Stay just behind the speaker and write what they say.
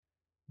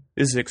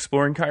This is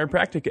Exploring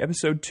Chiropractic,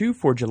 Episode 2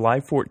 for July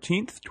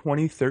 14th,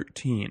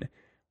 2013.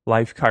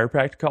 Life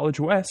Chiropractic College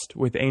West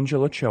with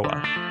Angel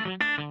Ochoa.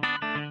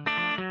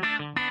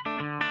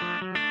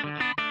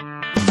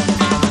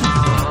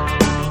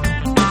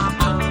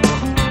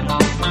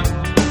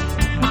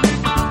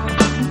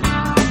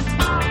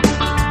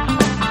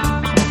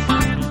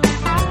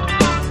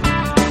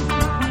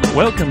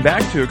 Welcome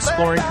back to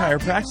Exploring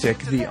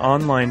Chiropractic, the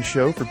online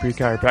show for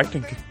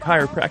pre-chiropractic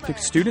chiropractic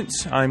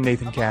students. I'm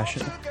Nathan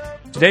Cashin.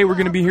 Today we're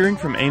going to be hearing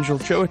from Angel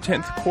Ochoa,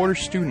 10th quarter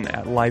student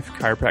at Life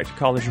Chiropractic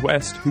College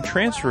West, who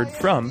transferred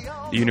from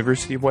the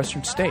University of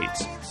Western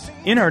States.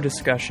 In our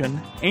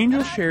discussion,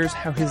 Angel shares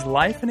how his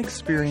life and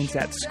experience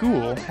at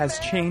school has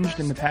changed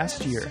in the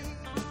past year,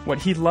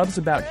 what he loves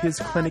about his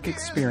clinic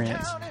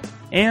experience,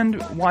 and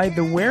why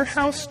the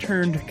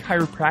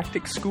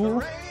warehouse-turned-chiropractic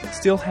school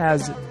still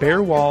has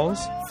bare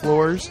walls,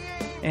 floors,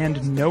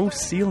 and no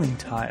ceiling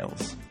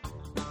tiles.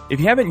 If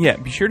you haven't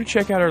yet, be sure to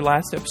check out our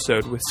last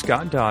episode with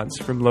Scott Dodds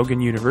from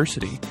Logan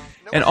University.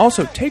 And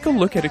also, take a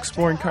look at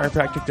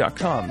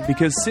exploringchiropractic.com,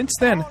 because since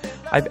then,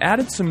 I've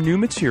added some new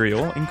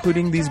material,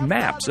 including these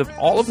maps of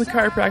all of the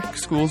chiropractic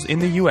schools in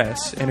the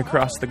U.S. and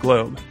across the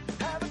globe.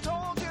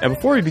 Now,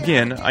 before we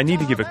begin, I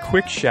need to give a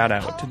quick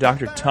shout-out to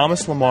Dr.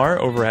 Thomas Lamar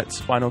over at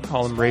Spinal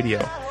Column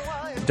Radio.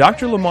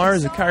 Dr. Lamar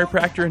is a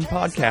chiropractor and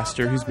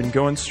podcaster who's been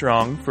going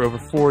strong for over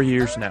 4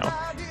 years now.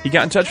 He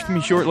got in touch with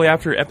me shortly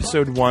after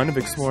Episode 1 of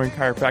Exploring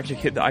Chiropractic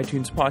hit the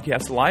iTunes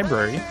podcast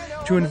library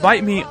to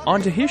invite me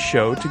onto his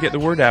show to get the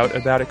word out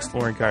about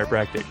Exploring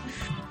Chiropractic.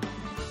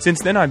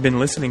 Since then, I've been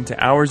listening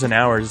to hours and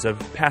hours of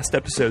past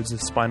episodes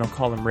of Spinal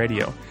Column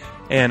Radio,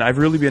 and I've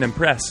really been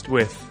impressed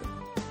with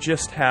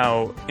just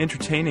how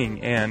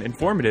entertaining and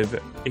informative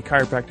a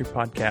chiropractic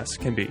podcast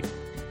can be.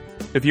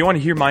 If you want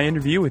to hear my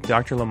interview with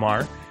Dr.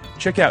 Lamar,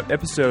 check out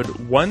episode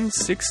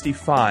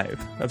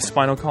 165 of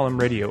Spinal Column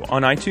Radio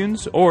on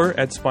iTunes or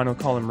at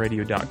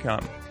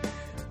spinalcolumnradio.com.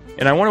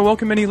 And I want to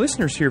welcome any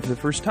listeners here for the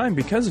first time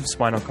because of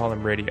Spinal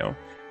Column Radio.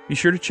 Be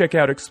sure to check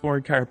out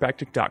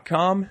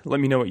exploringchiropractic.com. Let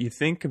me know what you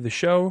think of the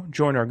show,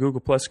 join our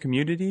Google Plus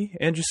community,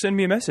 and just send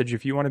me a message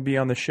if you want to be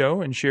on the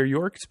show and share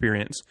your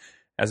experience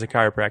as a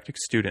chiropractic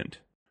student.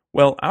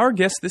 Well, our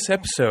guest this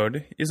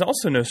episode is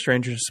also no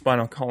stranger to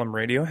Spinal Column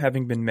Radio,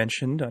 having been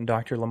mentioned on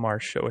Dr.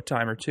 Lamar's show a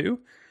time or two.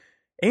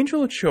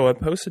 Angel Ochoa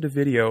posted a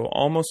video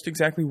almost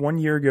exactly 1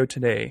 year ago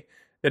today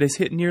that has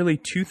hit nearly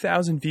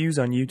 2,000 views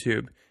on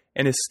YouTube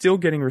and is still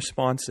getting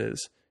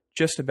responses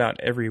just about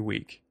every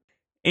week.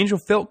 Angel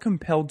felt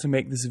compelled to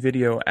make this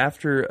video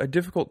after a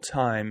difficult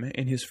time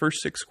in his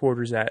first 6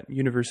 quarters at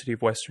University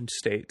of Western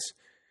States.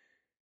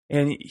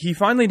 And he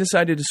finally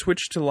decided to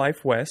switch to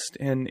Life West,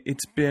 and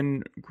it's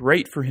been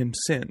great for him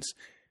since.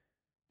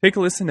 Take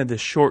a listen to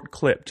this short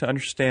clip to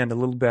understand a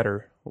little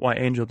better why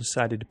Angel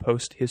decided to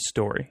post his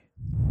story.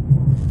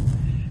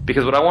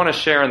 Because what I want to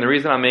share, and the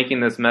reason I'm making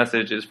this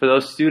message, is for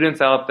those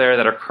students out there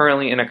that are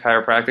currently in a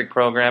chiropractic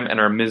program and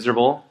are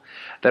miserable,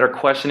 that are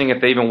questioning if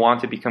they even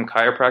want to become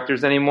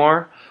chiropractors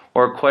anymore,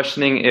 or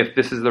questioning if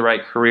this is the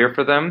right career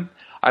for them.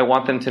 I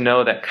want them to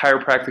know that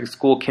chiropractic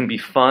school can be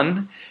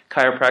fun.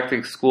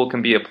 Chiropractic school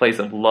can be a place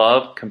of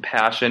love,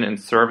 compassion, and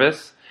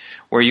service,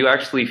 where you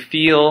actually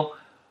feel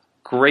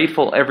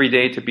grateful every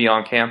day to be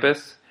on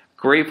campus,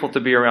 grateful to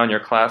be around your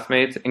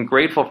classmates, and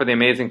grateful for the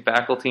amazing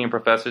faculty and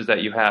professors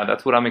that you have.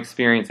 That's what I'm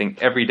experiencing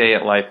every day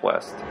at Life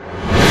West.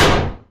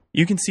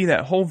 You can see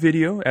that whole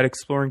video at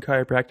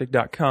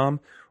exploringchiropractic.com,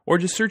 or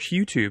just search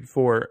YouTube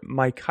for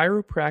My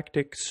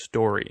Chiropractic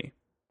Story.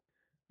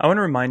 I want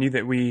to remind you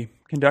that we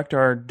conduct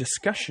our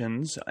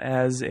discussions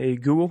as a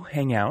Google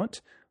Hangout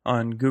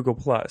on Google+.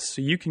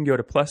 So you can go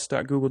to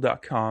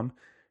plus.google.com,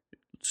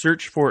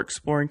 search for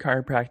Exploring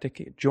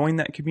Chiropractic, join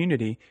that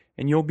community,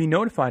 and you'll be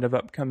notified of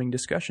upcoming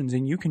discussions,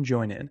 and you can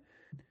join in.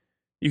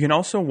 You can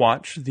also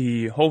watch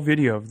the whole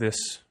video of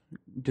this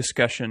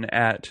discussion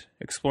at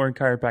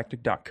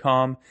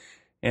exploringchiropractic.com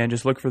and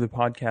just look for the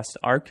podcast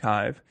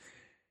archive.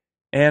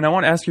 And I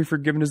want to ask your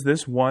forgiveness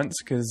this once,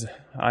 because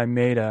I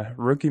made a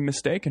rookie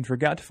mistake and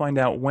forgot to find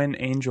out when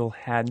Angel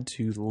had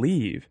to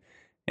leave.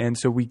 And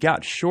so we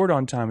got short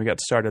on time. We got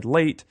started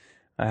late.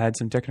 I had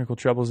some technical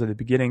troubles at the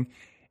beginning,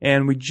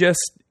 and we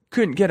just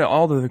couldn't get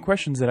all of the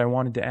questions that I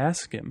wanted to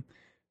ask him.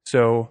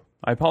 So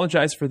I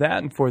apologize for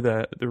that and for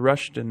the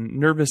rushed and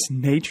nervous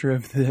nature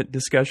of the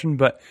discussion,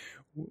 but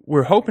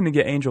we're hoping to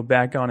get Angel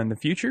back on in the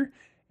future,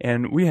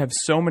 and we have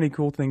so many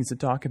cool things to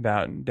talk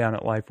about down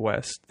at Life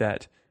West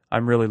that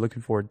I'm really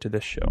looking forward to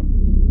this show.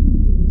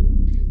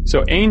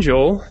 So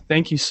Angel,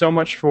 thank you so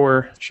much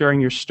for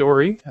sharing your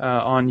story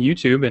on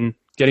YouTube and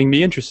getting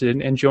me interested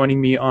and joining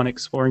me on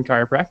Exploring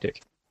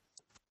Chiropractic.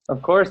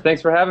 Of course.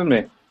 Thanks for having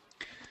me.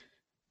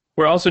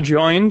 We're also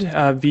joined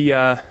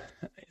via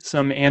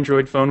some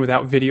Android phone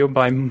without video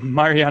by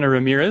Mariana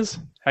Ramirez.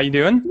 How you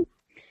doing?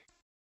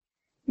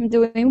 I'm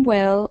doing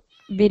well,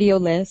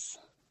 videoless.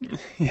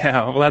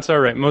 Yeah, well, that's all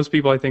right. Most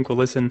people, I think, will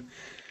listen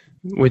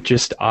with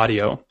just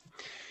audio.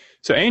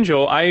 So,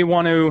 Angel, I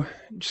want to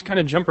just kind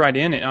of jump right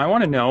in, and I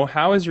want to know,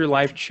 how has your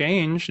life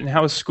changed and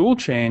how has school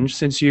changed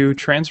since you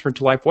transferred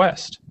to Life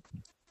West?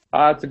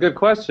 It's a good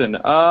question.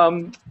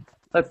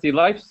 Let's see.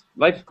 Life's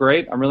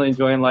great. I'm really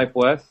enjoying Life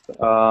West.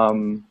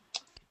 I'm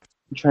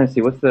trying to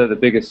see what's the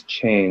biggest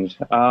change.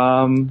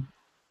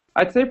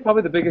 I'd say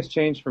probably the biggest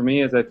change for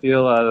me is I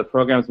feel the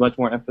program is much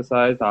more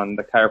emphasized on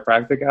the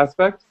chiropractic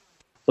aspect.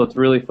 So it's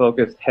really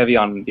focused heavy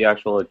on the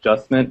actual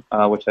adjustment,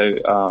 which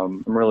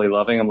I'm really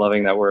loving. I'm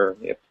loving that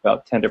we have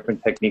about 10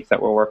 different techniques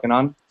that we're working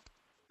on.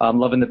 I'm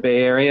loving the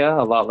Bay Area,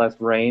 a lot less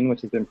rain,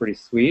 which has been pretty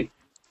sweet.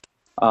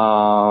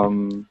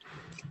 But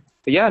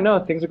yeah, no,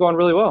 things are going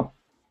really well.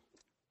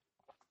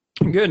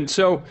 Good.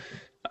 So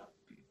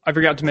I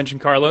forgot to mention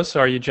Carlos.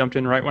 Sorry, you jumped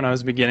in right when I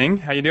was beginning.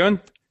 How you doing?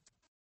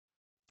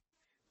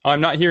 Oh,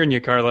 I'm not hearing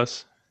you,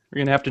 Carlos. We're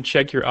going to have to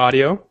check your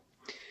audio.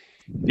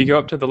 If you go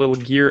up to the little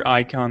gear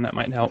icon, that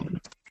might help.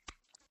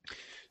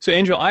 So,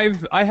 Angel,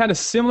 I had a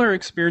similar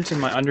experience in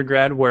my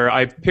undergrad where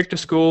I picked a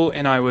school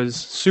and I was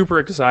super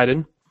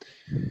excited.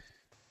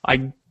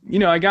 I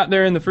got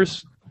there and the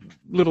first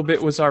little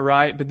bit was all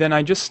right, but then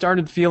I just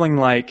started feeling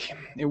like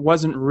it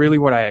wasn't really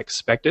what I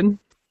expected.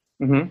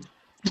 Mm-hmm.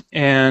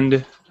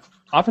 And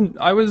often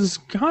I was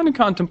kind of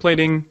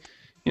contemplating,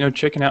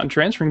 checking out and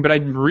transferring, but I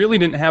really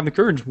didn't have the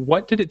courage.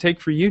 What did it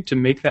take for you to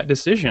make that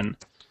decision?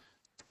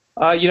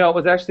 It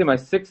was actually my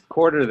 6th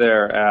quarter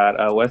there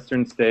at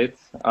Western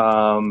States.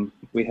 I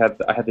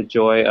had the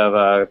joy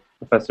of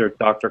Professor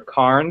Dr.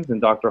 Carnes and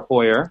Dr.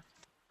 Hoyer,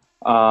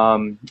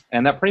 and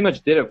that pretty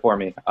much did it for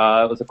me.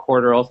 It was a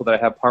quarter also that I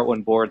had Part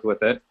 1 boards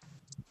with it,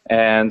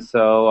 and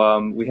so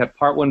we had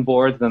Part 1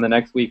 boards, and then the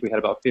next week we had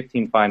about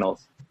 15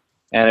 finals,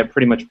 and it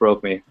pretty much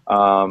broke me.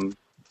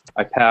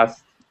 I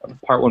passed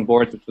Part 1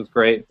 boards, which was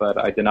great, but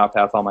I did not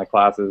pass all my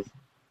classes,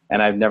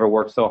 and I've never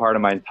worked so hard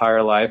in my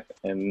entire life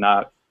and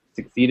not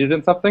succeeded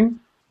in something.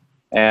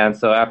 And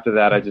so after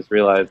that, I just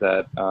realized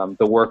that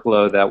the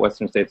workload that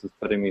Western States was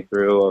putting me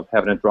through of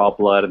having to draw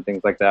blood and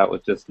things like that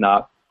was just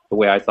not the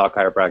way I saw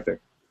chiropractic.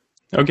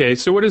 Okay,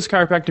 so what does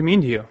chiropractic mean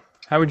to you?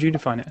 How would you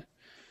define it?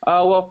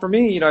 Well, for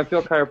me, I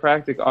feel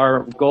chiropractic,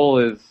 our goal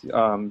is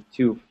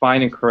to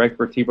find and correct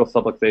vertebral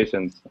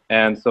subluxations.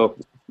 And so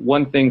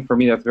one thing for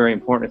me that's very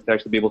important is to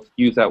actually be able to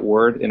use that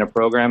word in a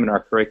program in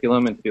our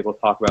curriculum and to be able to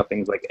talk about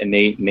things like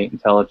innate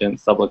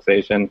intelligence,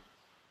 subluxation.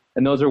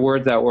 And those are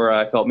words that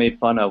I felt made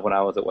fun of when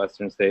I was at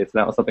Western States, and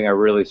that was something I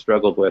really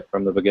struggled with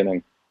from the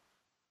beginning.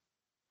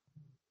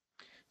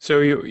 So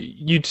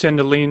you tend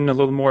to lean a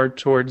little more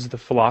towards the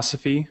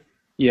philosophy?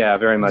 Yeah,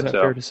 very much so. Is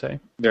that fair to say?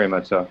 Very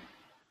much so.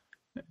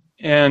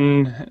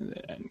 And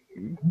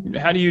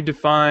how do you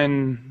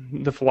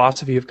define the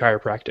philosophy of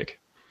chiropractic?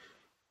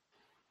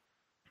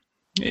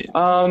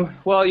 Well,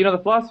 the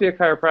philosophy of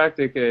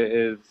chiropractic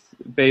is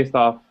based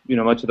off,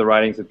 much of the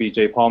writings of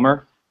B.J.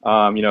 Palmer.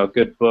 A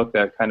good book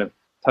that kind of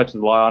touches a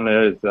lot on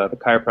it is the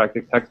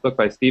Chiropractic Textbook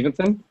by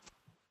Stevenson.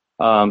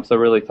 So it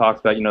really talks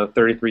about, the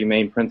 33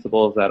 main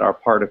principles that are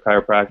part of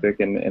chiropractic,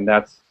 and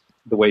that's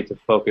the way to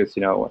focus,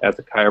 as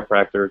a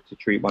chiropractor to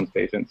treat one's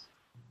patients.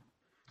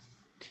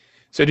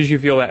 So did you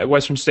feel that at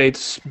Western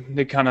States,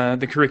 the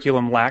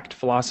curriculum lacked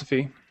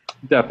philosophy?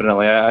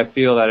 Definitely. I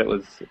feel that it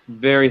was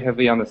very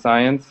heavy on the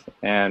science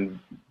and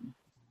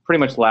pretty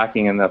much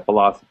lacking in the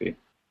philosophy.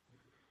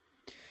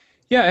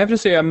 Yeah, I have to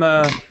say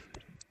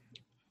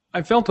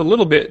I felt a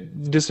little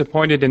bit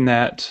disappointed in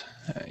that,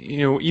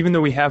 even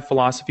though we have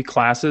philosophy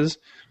classes,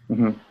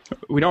 mm-hmm.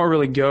 we don't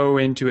really go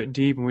into it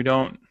deep, and we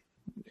don't,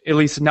 at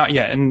least not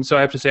yet. And so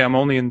I have to say I'm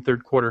only in the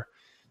 3rd quarter.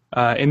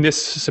 And this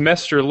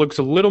semester looks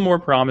a little more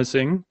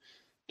promising.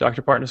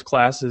 Dr. Partner's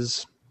class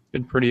has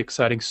been pretty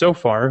exciting so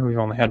far. We've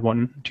only had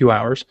 2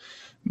 hours.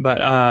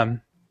 But,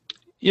 I'm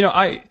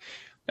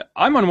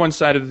on one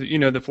side of,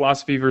 the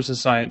philosophy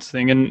versus science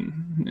thing.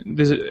 And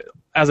this,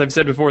 as I've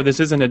said before, this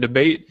isn't a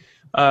debate.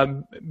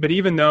 But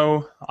even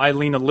though I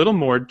lean a little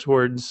more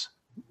towards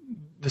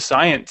the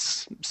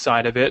science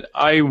side of it,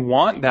 I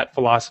want that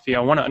philosophy. I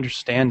want to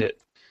understand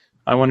it.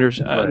 I want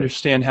to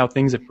understand how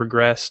things have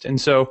progressed. And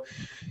so,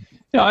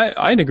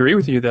 I'd agree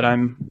with you that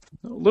I'm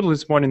a little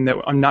disappointed that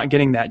I'm not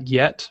getting that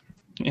yet.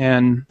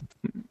 And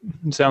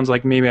it sounds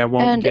like maybe I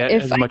won't get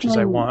as much as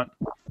I want.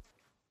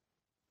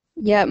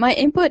 Yeah, my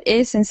input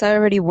is, since I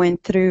already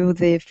went through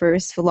the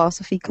first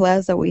philosophy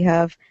class that we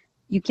have,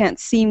 you can't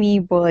see me,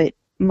 but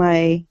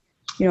my,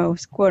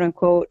 quote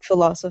unquote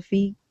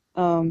philosophy,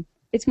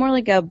 it's more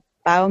like a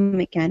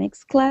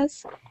biomechanics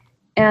class.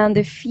 And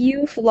the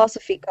few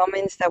philosophy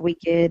comments that we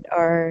get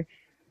are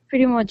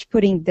pretty much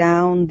putting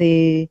down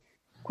the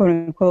quote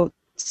unquote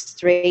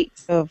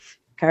straights of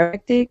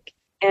chiropractic.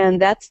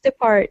 And that's the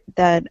part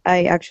that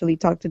I actually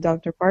talked to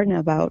Dr. Partner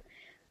about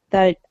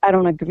that I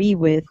don't agree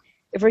with.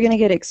 If we're going to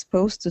get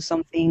exposed to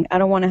something, I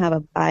don't want to have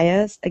a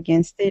bias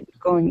against it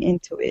going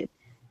into it.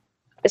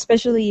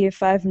 Especially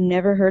if I've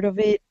never heard of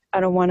it, I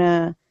don't want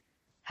to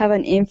have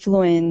an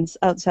influence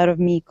outside of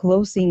me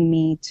closing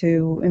me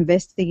to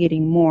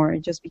investigating more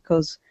just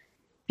because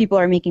people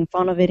are making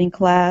fun of it in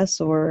class,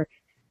 or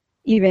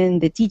even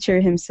the teacher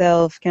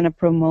himself kind of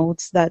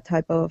promotes that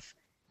type of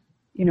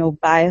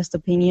biased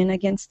opinion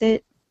against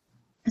it.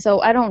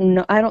 So I don't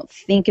know. I don't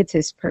think it's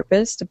his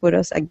purpose to put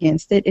us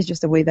against it. It's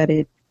just the way that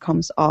it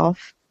comes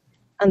off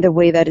and the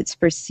way that it's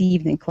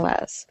perceived in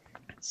class.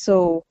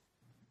 So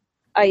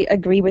I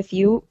agree with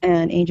you,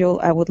 and Angel,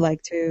 I would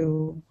like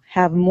to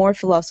have more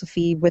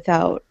philosophy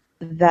without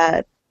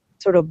that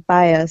sort of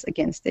bias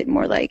against it.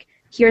 More like,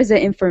 here's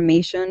the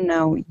information,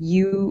 now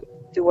you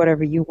do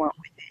whatever you want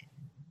with it.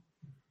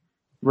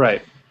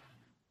 Right.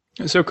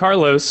 So,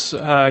 Carlos,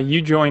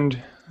 you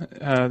joined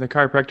the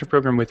chiropractic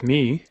program with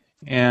me,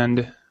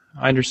 and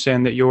I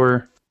understand that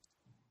you're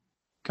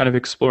kind of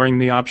exploring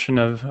the option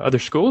of other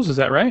schools. Is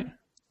that right?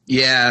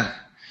 Yeah.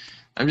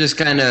 I'm just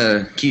kind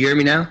of... Can you hear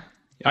me now?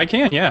 I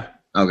can, yeah.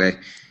 Okay.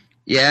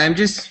 Yeah, I'm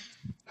just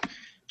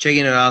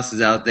checking what else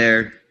is out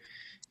there.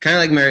 Kind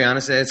of like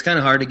Mariana said, it's kind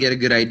of hard to get a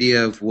good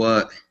idea of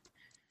what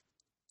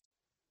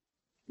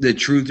the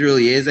truth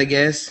really is, I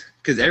guess,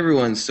 because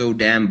everyone's so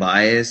damn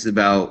biased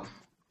about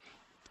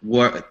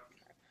what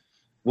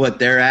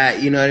they're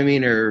at, you know what I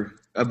mean? Or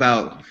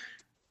about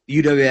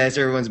UWS,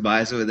 everyone's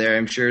biased over there.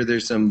 I'm sure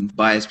there's some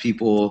biased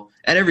people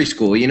at every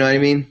school, you know what I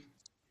mean?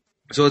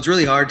 So it's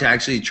really hard to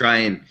actually try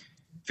and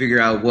figure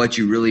out what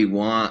you really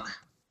want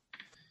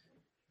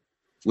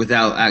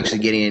without actually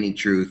getting any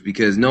truth,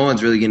 because no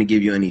one's really going to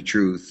give you any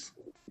truth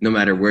no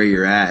matter where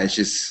you're at. It's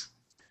just,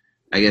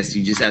 I guess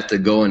you just have to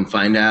go and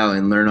find out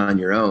and learn on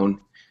your own.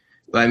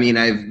 But I mean,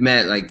 I've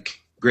met like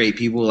great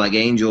people like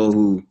Angel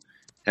who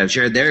have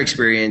shared their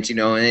experience, and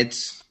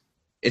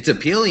it's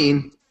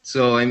appealing.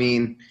 So, I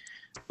mean,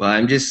 but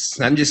I'm just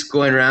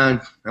going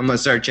around. I'm going to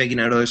start checking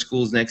out other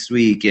schools next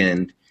week,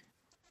 and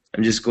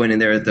I'm just going in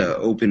there with the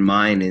open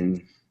mind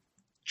and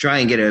try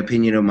and get an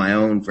opinion of my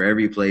own for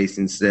every place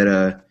instead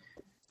of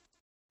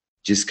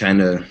just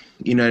kind of,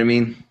 you know what I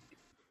mean?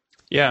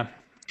 Yeah.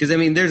 Because, I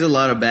mean, there's a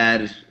lot of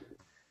bad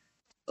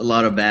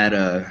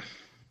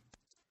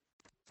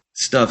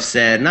stuff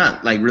said.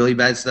 Not, like, really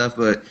bad stuff,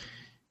 but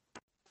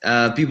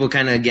people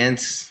kind of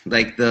against,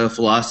 like, the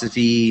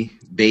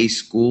philosophy-based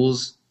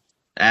schools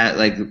at,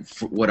 like,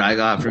 what I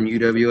got from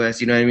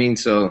UWS, you know what I mean?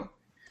 So,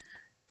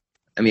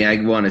 I mean, I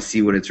want to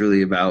see what it's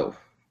really about.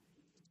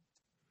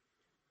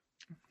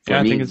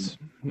 Yeah, I think it's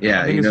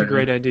a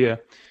great idea.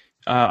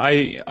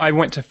 I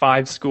went to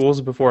 5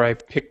 schools before I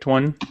picked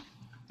one,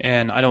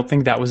 and I don't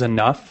think that was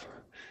enough.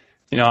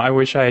 I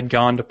wish I had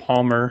gone to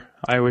Palmer.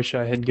 I wish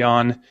I had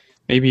gone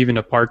maybe even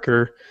to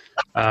Parker.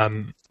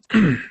 I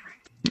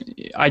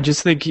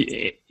just think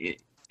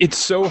it's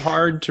so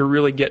hard to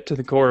really get to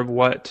the core of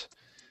what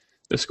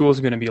the school is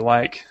going to be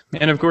like.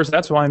 And, of course,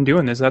 that's why I'm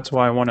doing this. That's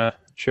why I want to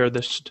share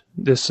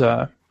this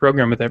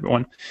program with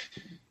everyone.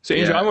 So,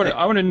 Angel, yeah.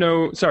 I want to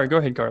know. Sorry, go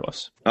ahead,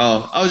 Carlos.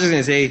 Oh, I was just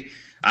gonna say,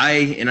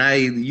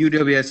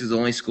 UWS is the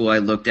only school I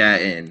looked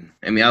at, and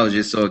I mean, I was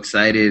just so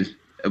excited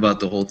about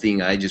the whole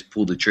thing. I just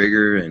pulled the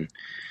trigger and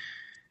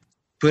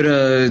put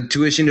a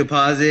tuition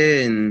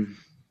deposit and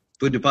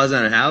put deposit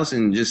on a house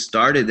and just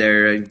started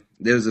there.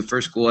 That was the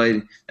first school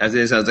after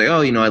this. I was like,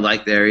 oh, I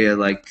like the area, I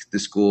like the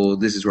school.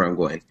 This is where I'm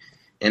going.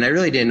 And I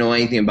really didn't know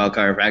anything about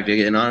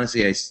chiropractic, and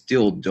honestly, I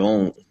still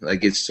don't.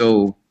 Like, it's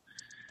so.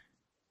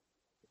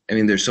 I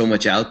mean, there's so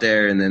much out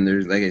there, and then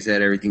there's, like I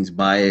said, everything's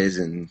biased,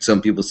 and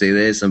some people say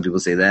this, some people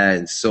say that.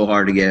 It's so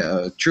hard to get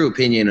a true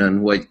opinion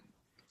on what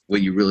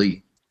you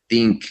really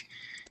think.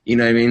 You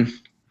know what I mean?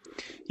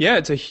 Yeah,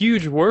 it's a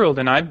huge world,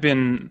 and I've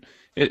been,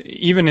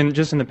 even in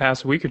the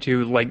past week or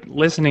two, like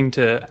listening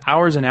to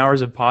hours and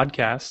hours of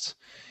podcasts,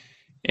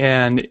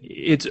 and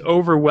it's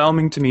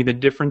overwhelming to me, the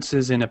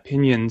differences in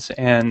opinions.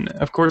 And,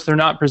 of course, they're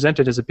not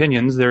presented as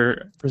opinions.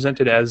 They're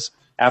presented as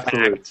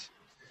absolute.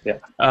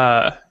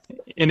 Yeah.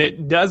 And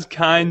it does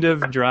kind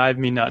of drive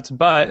me nuts,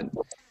 but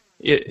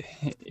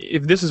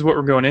if this is what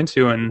we're going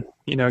into and,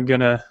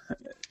 gonna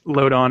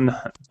load on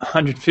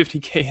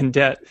 $150K in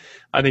debt,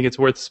 I think it's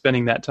worth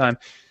spending that time.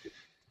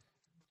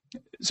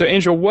 So,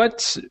 Angel,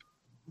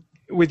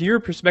 with your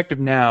perspective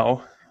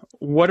now,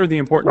 what are the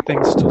important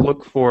things to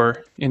look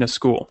for in a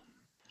school?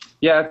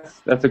 Yeah,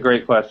 that's a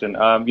great question.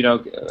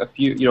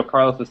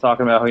 Carlos was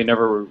talking about how he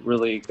never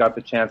really got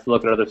the chance to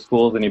look at other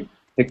schools, and he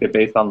picked it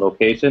based on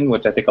location,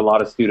 which I think a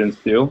lot of students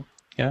do.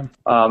 Yeah.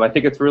 I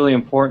think it's really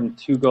important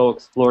to go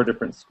explore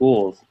different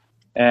schools.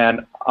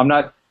 And I'm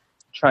not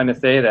trying to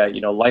say that,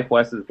 Life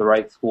West is the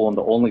right school and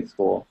the only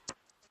school.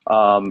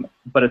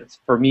 But it's,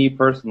 for me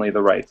personally,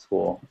 the right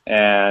school.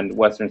 And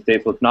Western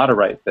States was not a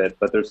right fit,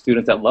 but there's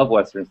students that love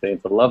Western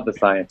States, that love the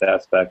science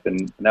aspect,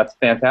 and that's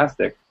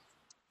fantastic.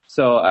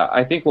 So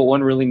I think what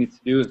one really needs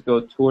to do is go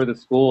tour the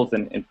schools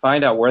and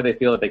find out where they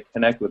feel that they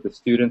connect with the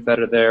students that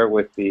are there,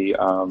 with the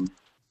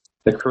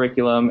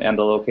curriculum and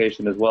the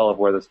location as well of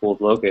where the school is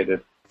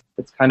located.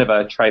 It's kind of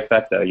a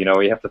trifecta,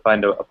 you have to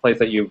find a place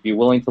that you'd be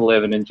willing to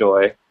live and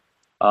enjoy,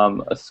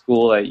 a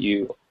school that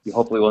you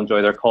hopefully will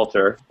enjoy their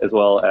culture, as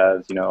well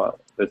as,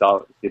 there's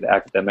obviously the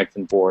academics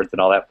and boards and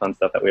all that fun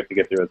stuff that we have to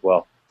get through as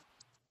well.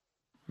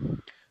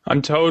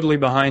 I'm totally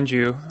behind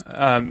you.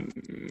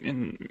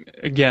 And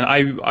again,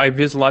 I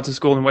visit lots of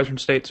schools in Western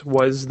States,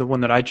 was the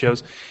one that I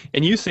chose.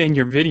 And you say in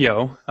your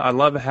video, I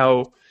love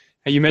how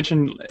You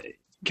mentioned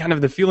kind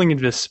of the feeling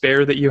of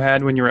despair that you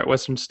had when you were at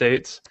Western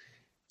States,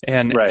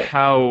 and Right.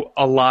 how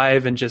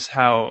alive and just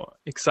how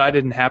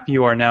excited and happy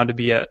you are now to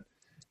be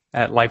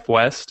at Life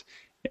West.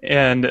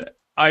 And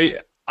I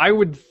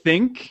would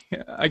think,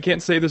 I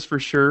can't say this for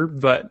sure,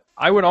 but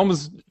I would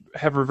almost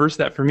have reversed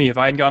that for me. If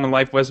I had gone to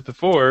Life West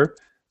before,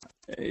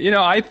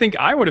 I think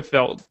I would have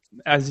felt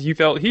as you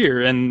felt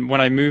here. And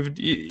when I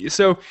moved,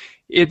 so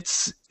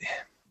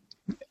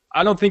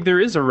I don't think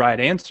there is a right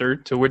answer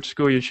to which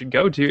school you should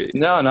go to.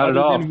 No, not at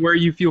all. Other than where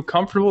you feel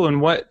comfortable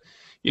and what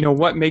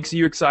makes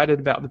you excited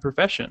about the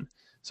profession.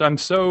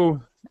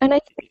 So And I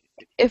think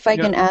if I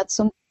can add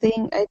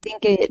something, I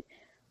think it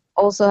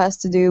also has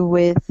to do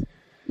with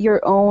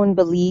your own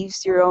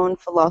beliefs, your own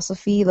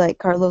philosophy. Like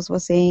Carlos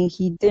was saying,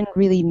 he didn't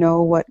really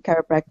know what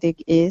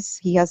chiropractic is.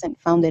 He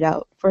hasn't found it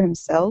out for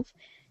himself.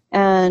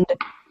 And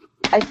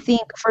I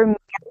think for me,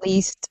 at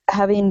least,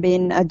 having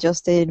been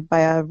adjusted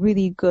by a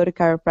really good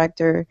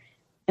chiropractor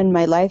and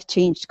my life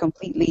changed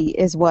completely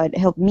is what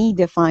helped me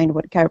define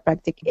what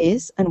chiropractic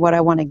is and what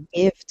I want to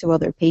give to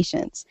other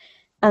patients.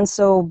 And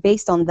so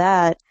based on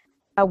that,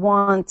 I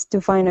want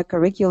to find a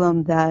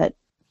curriculum that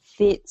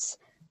fits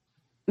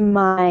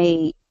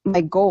my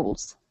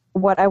goals,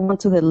 what I want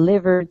to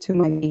deliver to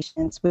my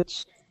patients,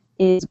 which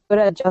is good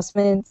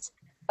adjustments,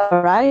 a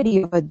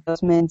variety of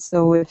adjustments.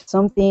 So if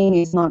something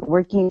is not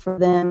working for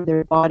them,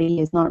 their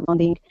body is not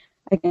running,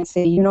 I can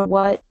say, you know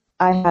what,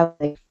 I have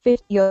like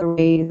 50 other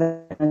ways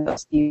that I can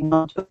adjust you,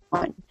 not just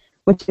one,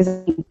 which is,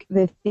 I think,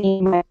 the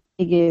thing, my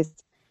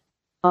biggest,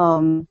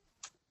 the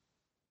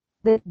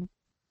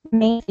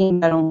main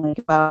thing I don't like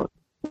about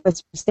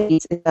Western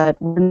States is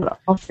that we're not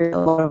offered a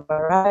lot of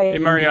variety. Hey,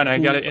 Mariana, I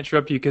got to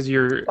interrupt you because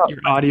your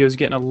audio is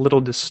getting a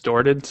little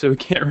distorted, so we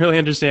can't really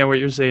understand what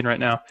you're saying right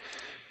now.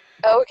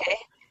 Okay.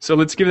 So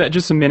let's give that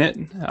just a minute.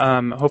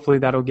 Hopefully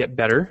that'll get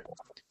better.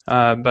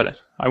 But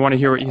I want to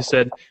hear what you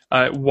said.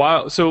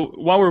 While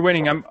we're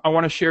waiting, I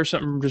want to share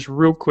something just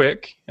real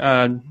quick,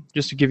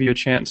 just to give you a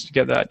chance to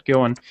get that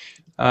going.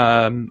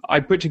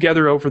 I put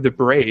together over the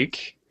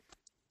break,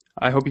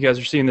 I hope you guys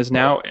are seeing this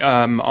now,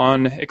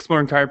 on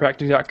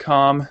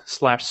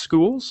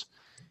exploringchiropractic.com/schools.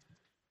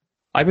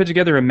 I put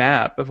together a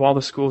map of all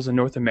the schools in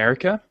North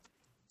America,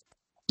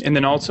 and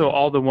then also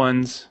all the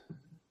ones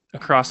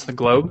across the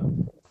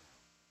globe.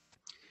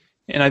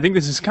 And I think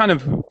this is kind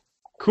of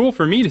cool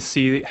for me to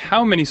see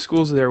how many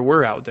schools there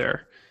were out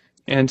there.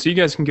 And so you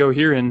guys can go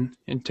here and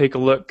take a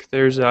look.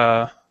 There's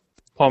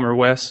Palmer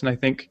West, and I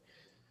think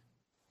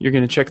you're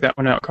going to check that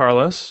one out,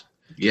 Carlos.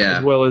 Yeah.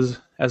 As well as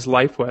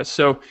Life West.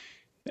 So,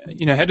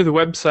 head to the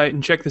website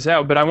and check this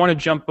out. But I want to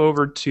jump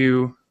over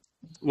to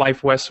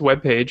Life West's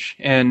webpage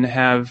and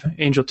have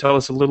Angel tell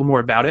us a little more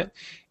about it.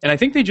 And I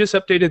think they just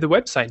updated the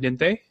website, didn't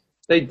they?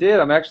 They did.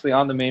 I'm actually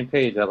on the main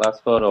page. That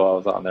last photo I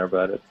was on there,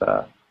 but it's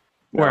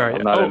where are you?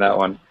 I'm not in that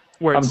one.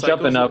 I'm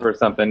jumping up or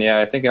something. Yeah,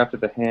 I think after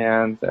the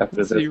hands,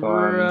 after this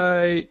one.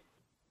 Right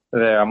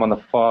there. I'm on the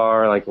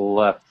far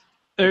left.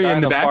 There you in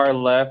the back. Far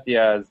left,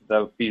 yeah, is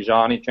the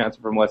Bijani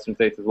transfer from Western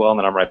States as well, and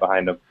then I'm right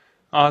behind him.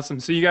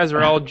 Awesome. So you guys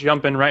are all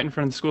jumping right in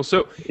front of the school.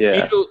 So,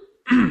 yeah. Angel,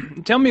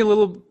 tell me a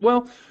little.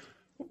 Well,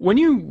 when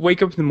you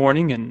wake up in the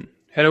morning and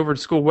head over to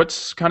school,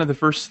 what's kind of the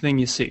first thing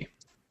you see?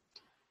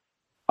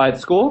 At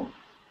school?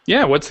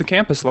 Yeah. What's the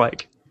campus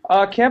like?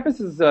 Campus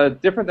is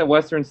different than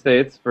Western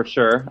States, for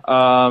sure.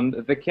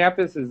 The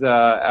campus is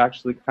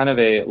actually kind of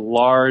a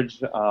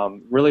large,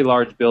 really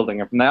large building.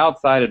 And from the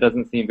outside, it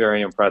doesn't seem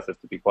very impressive,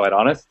 to be quite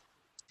honest.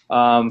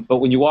 But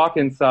when you walk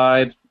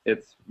inside,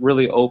 it's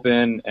really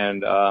open,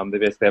 and they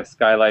basically have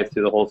skylights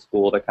through the whole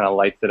school that kind of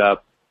lights it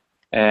up.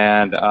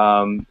 And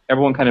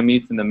everyone kind of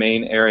meets in the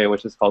main area,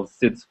 which is called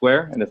Sid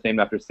Square, and it's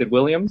named after Sid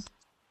Williams.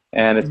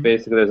 And it's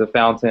basically, there's a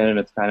fountain, and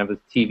it's kind of the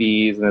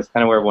TVs, and it's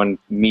kind of where everyone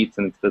meets,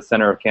 and it's the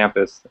center of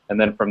campus.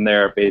 And then from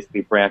there, it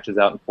basically branches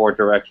out in four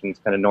directions,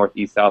 kind of north,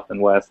 east, south,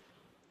 and west.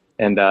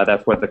 And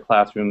that's where the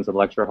classrooms and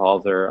lecture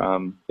halls are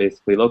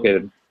basically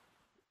located.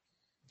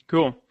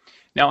 Cool.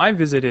 Now, I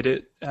visited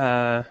it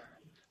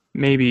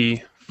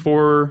maybe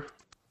four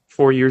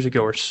years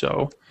ago or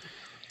so.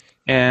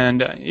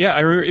 And yeah,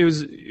 I remember it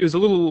was a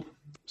little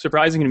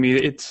surprising to me.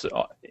 It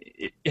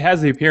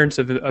has the appearance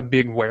of a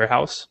big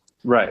warehouse.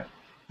 Right.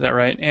 Is that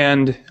right?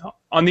 And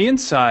on the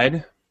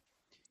inside,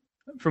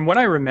 from what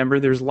I remember,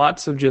 there's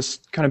lots of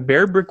just kind of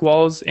bare brick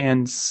walls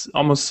and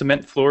almost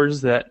cement floors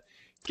that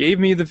gave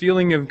me the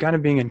feeling of kind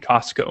of being in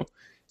Costco.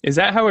 Is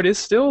that how it is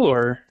still,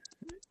 or?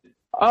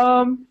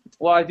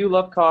 Well, I do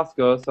love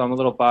Costco, so I'm a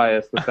little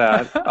biased with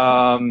that.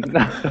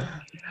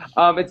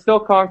 It's still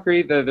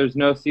concrete. There's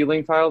no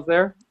ceiling tiles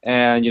there,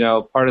 and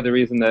part of the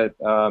reason that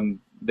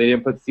they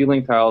didn't put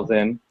ceiling tiles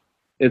in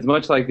is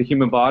much like the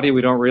human body. We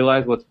don't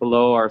realize what's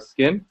below our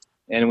skin.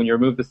 And when you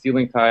remove the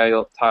ceiling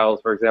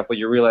tiles, for example,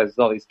 you realize there's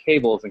all these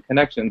cables and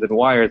connections and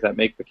wires that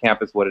make the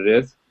campus what it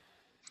is.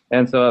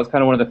 And so that's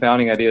kind of one of the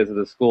founding ideas of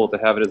the school, to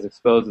have it as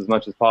exposed as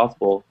much as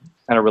possible,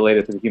 kind of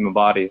related to the human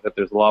body, that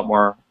there's a lot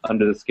more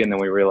under the skin than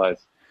we realize.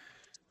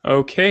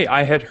 Okay,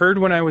 I had heard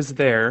when I was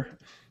there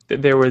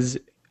that there was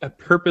a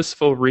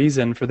purposeful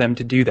reason for them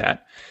to do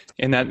that,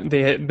 and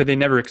but they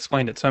never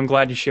explained it. So I'm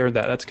glad you shared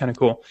that. That's kind of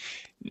cool.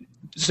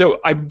 So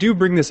I do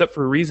bring this up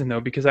for a reason,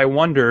 though, because I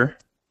wonder.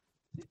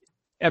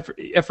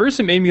 At first,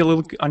 it made me a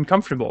little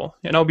uncomfortable,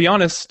 and I'll be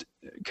honest.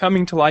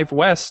 Coming to Life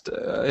West,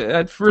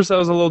 at first I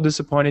was a little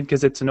disappointed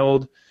because it's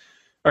not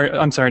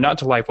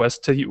to Life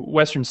West, to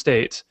Western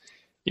States.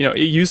 You know,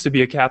 it used to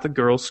be a Catholic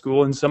girls'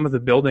 school, and some of the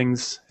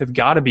buildings have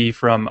got to be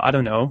from, I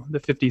don't know, the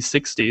 50s,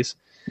 60s.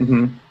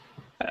 Mm-hmm.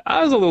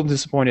 I was a little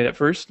disappointed at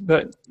first,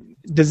 but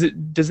does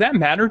that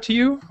matter to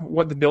you,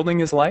 what the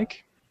building is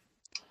like?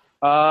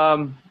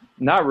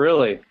 Not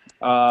really.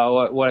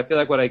 What I feel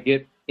like what I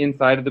get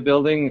inside of the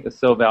building is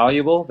so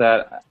valuable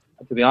that,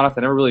 to be honest,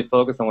 I never really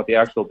focus on what the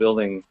actual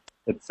building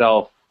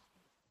itself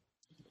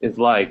is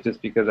like,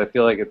 just because I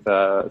feel like it's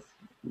the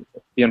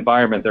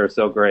environment there is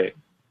so great.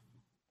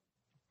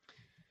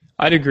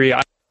 I'd agree.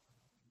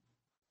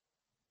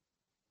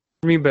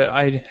 But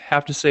I'd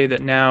have to say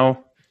that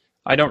now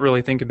I don't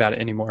really think about it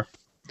anymore.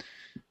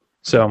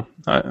 So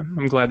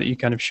I'm glad that you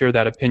kind of share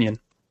that opinion.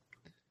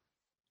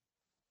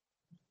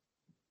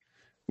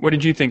 What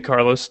did you think,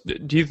 Carlos?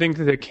 Do you think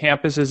that the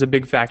campus is a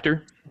big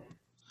factor?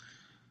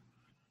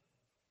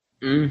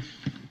 No,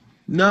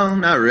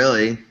 not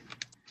really.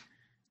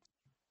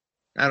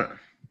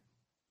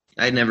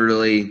 I never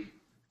really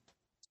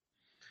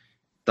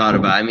thought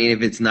about it. I mean,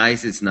 if it's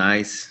nice, it's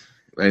nice.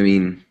 I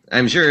mean,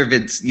 I'm sure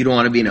if you don't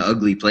want to be in an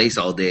ugly place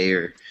all day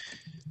or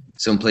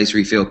some place where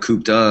you feel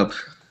cooped up.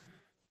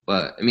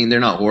 But, I mean, they're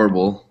not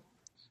horrible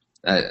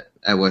at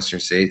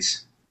Western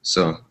States.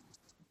 So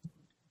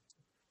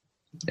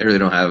I really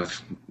don't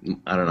have,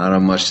 I don't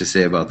have much to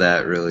say about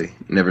that, really.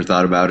 Never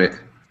thought about it.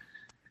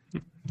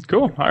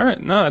 Cool. All right.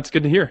 No, that's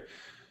good to hear.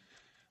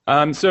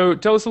 So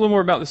tell us a little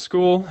more about the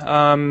school.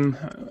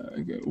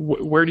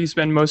 Where do you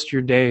spend most of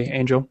your day,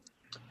 Angel?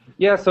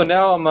 Yeah, so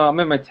now I'm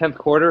in my 10th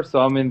quarter, so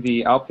I'm in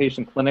the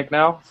outpatient clinic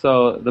now.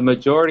 So the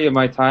majority of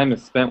my time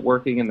is spent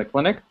working in the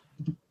clinic.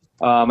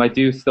 I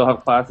do still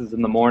have classes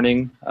in the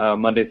morning,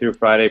 Monday through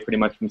Friday, pretty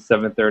much from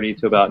 7:30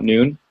 to about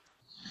noon.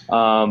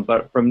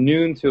 But from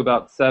noon to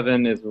about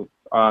 7 is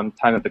time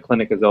that the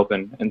clinic is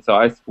open. And so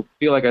I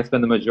feel like I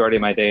spend the majority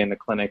of my day in the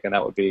clinic, and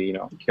that would be,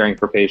 caring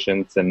for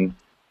patients and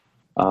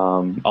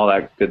all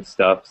that good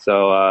stuff.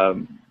 So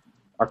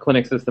our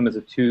clinic system is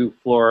a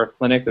 2-floor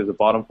clinic. There's a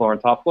bottom floor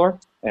and top floor.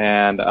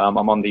 And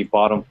I'm on the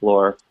bottom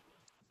floor,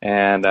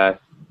 and I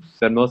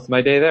spend most of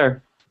my day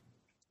there.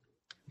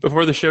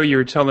 Before the show, you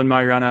were telling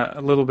Mariana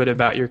a little bit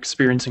about your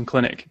experience in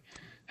clinic.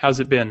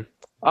 How's it been?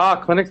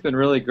 Clinic's been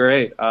really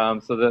great.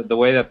 So the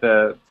way that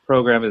the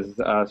program is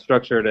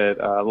structured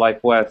at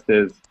Life West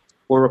is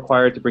we're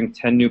required to bring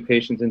 10 new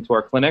patients into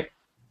our clinic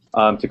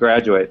to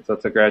graduate. So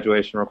it's a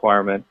graduation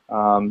requirement,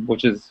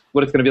 which is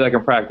what it's going to be like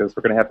in practice.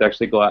 We're going to have to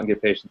actually go out and get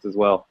patients as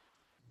well.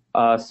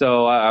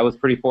 So I was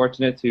pretty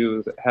fortunate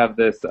to have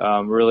this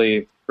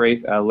really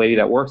great lady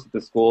that works at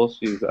the school.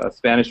 She's a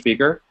Spanish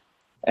speaker,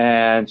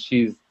 and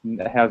she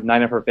has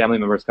 9 of her family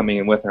members coming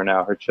in with her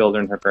now, her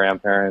children, her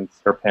grandparents,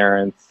 her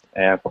parents,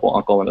 and a couple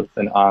uncles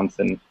and aunts.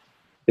 And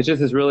it's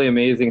just this really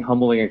amazing,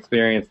 humbling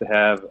experience to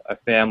have a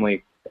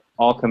family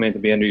all come in to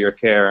be under your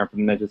care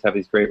and then just have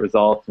these great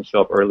results and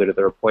show up early to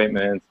their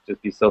appointments,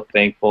 just be so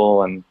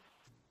thankful. And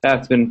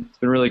it's been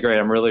really great.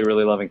 I'm really,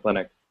 really loving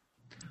clinic.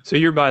 So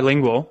you're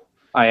bilingual.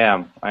 I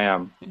am.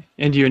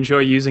 And do you enjoy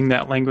using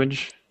that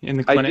language in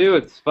the clinic? I do.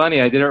 It's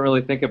funny. I didn't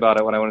really think about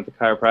it when I went into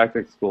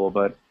chiropractic school,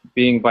 but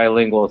being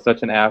bilingual is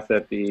such an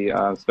asset.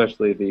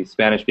 Especially the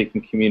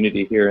Spanish-speaking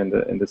community here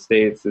in the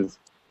States is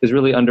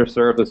really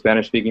underserved with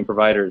Spanish-speaking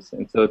providers,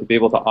 and so to be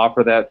able to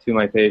offer that to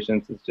my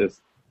patients is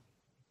just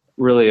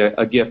really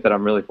a gift that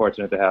I'm really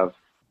fortunate to have.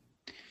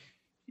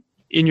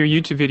 In your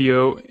YouTube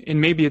video,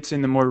 and maybe it's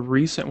in the more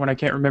recent one, I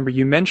can't remember,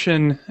 you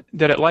mentioned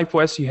that at Life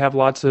West you have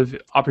lots of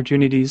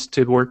opportunities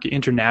to work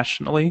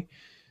internationally.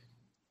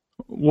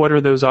 What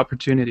are those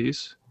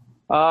opportunities?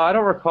 I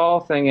don't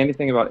recall saying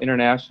anything about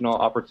international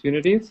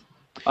opportunities,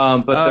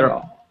 but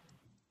there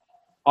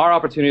are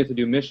opportunities to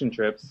do mission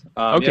trips.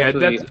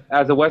 Okay,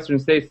 as a Western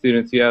States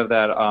student, you have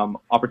that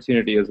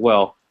opportunity as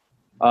well.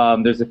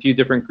 There's a few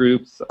different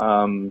groups.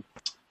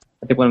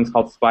 I think one of them's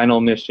called Spinal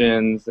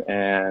Missions,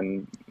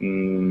 and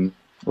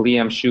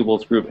Liam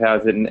Schubel's group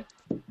has it. And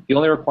the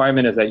only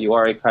requirement is that you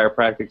are a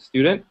chiropractic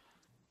student,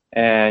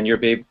 and you're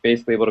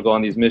basically able to go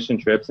on these mission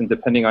trips. And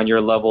depending on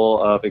your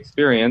level of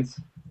experience,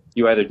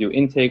 you either do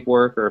intake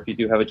work, or if you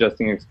do have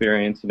adjusting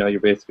experience, you're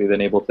basically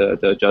then able to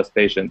adjust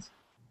patients.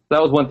 So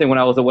that was one thing when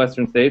I was at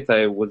Western States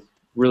I was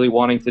really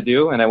wanting to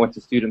do, and I went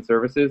to student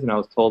services, and I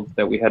was told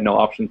that we had no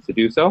options to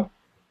do so.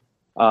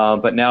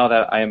 But now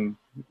that I'm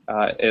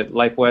at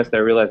Life West, I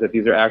realize that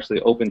these are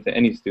actually open to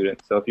any student.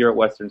 So if you're at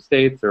Western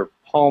States or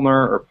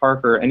Palmer or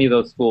Parker, any of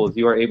those schools,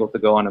 you are able to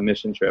go on a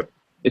mission trip.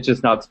 It's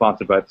just not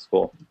sponsored by the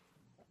school.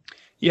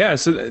 Yeah,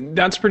 so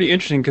that's pretty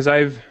interesting because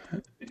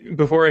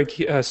before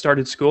I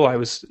started school, I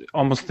was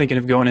almost thinking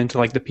of going into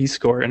like the Peace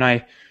Corps, and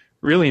I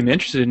really am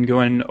interested in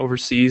going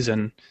overseas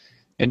and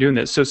doing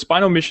this. So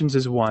Spinal Missions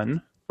is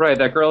one. Right,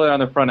 that girl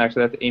on the front,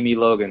 actually, that's Amy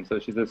Logan, so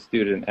she's a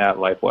student at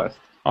Life West.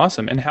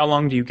 Awesome. And how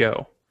long do you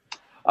go?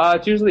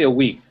 It's usually a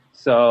week.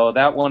 So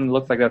that one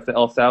looks like that's the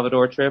El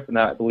Salvador trip, and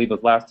that, I believe,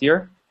 was last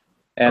year.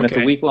 And It's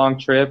a week-long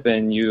trip,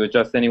 and you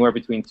adjust anywhere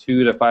between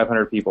 200 to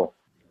 500 people.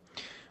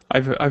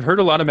 I've heard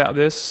a lot about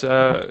this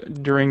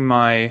during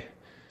my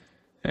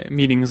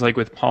meetings, like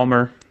with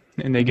Palmer,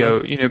 and they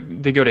go,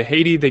 they go to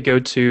Haiti, they go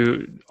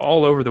to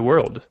all over the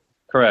world.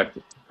 Correct.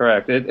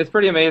 It's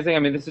pretty amazing. I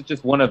mean, this is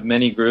just one of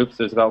many groups.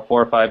 There's about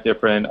 4 or 5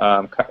 different.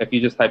 If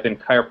you just type in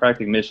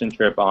chiropractic mission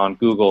trip on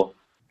Google,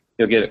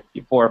 you'll get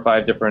 4 or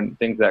 5 different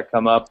things that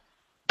come up,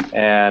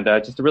 and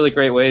just a really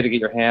great way to get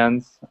your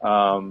hands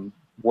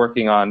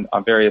working on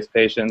various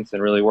patients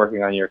and really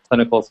working on your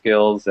clinical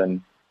skills.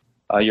 And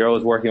you're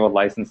always working with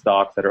licensed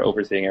docs that are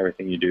overseeing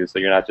everything you do, so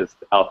you're not just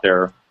out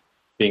there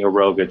being a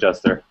rogue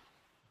adjuster.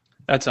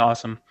 That's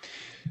awesome.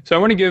 So I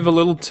want to give a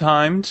little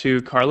time to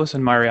Carlos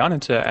and Mariana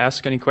to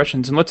ask any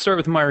questions. And let's start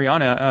with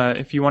Mariana.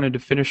 If you wanted to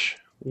finish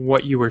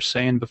what you were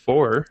saying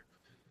before.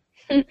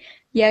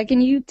 Yeah, can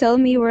you tell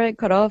me where I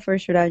cut off, or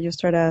should I just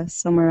try to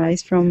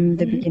summarize from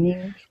the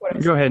beginning?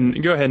 Go ahead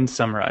and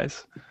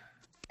summarize.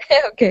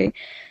 Okay.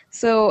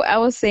 So I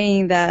was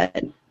saying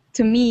that,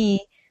 to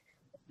me,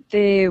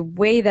 the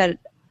way that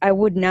I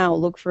would now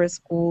look for a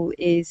school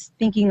is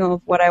thinking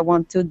of what I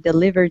want to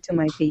deliver to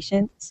my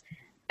patients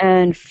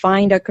and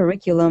find a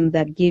curriculum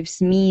that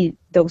gives me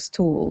those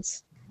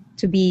tools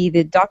to be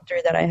the doctor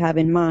that I have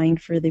in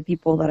mind for the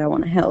people that I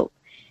want to help.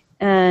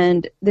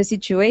 And the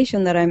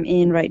situation that I'm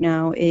in right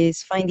now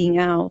is finding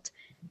out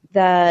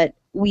that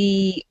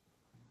we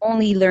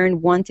only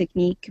learn one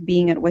technique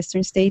being at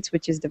Western States,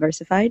 which is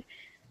diversified.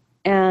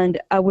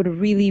 And I would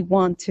really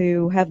want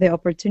to have the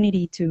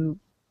opportunity to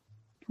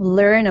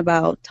learn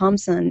about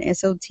Thompson,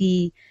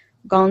 SOT,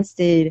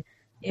 Gonstead,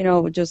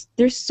 just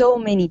there's so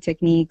many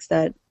techniques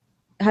that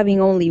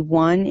having only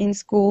one in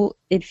school,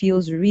 it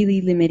feels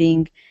really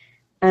limiting.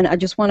 And I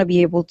just want to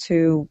be able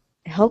to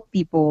help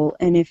people.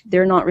 And if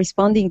they're not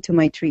responding to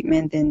my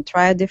treatment, then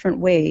try a different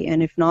way.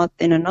 And if not,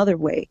 then another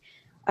way.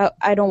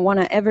 I don't want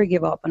to ever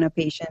give up on a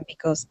patient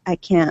because I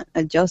can't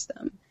adjust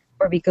them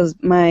or because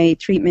my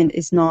treatment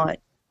is not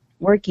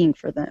working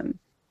for them.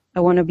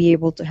 I want to be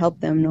able to help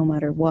them no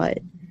matter what.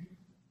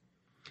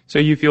 So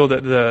you feel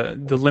that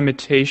the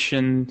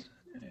limitation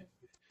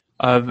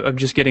of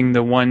just getting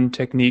the one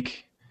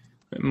technique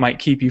might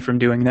keep you from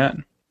doing that?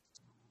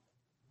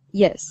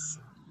 Yes.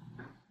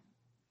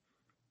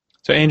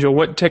 So Angel,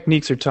 what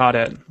techniques are taught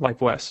at Life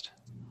West?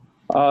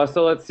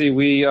 So let's see.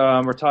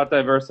 We're taught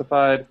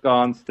diversified,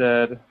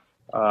 Gonstead,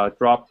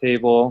 drop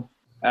table,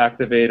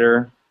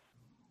 activator,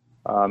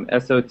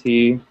 SOT,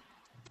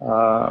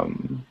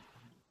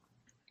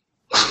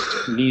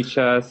 knee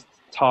chest,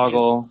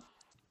 toggle.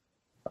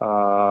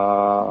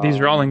 These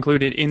are all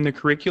included in the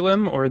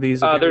curriculum, or these?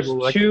 There's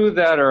 2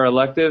 that are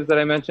electives that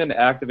I mentioned.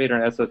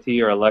 Activator and SOT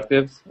are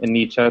electives, and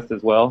knee chest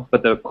as well.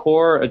 But the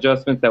core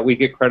adjustments that we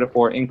get credit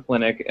for in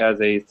clinic as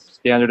a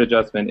standard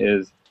adjustment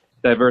is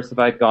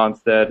diversified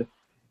Gonstead,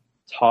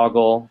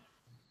 toggle,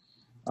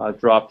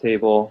 drop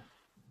table,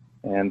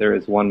 and there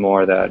is one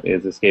more that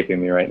is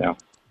escaping me right now.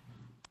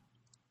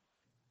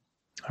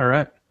 All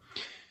right.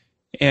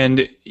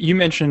 And you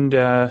mentioned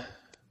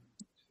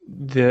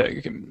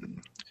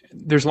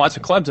there's lots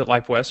of clubs at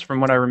Life West,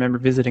 from what I remember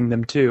visiting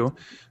them too.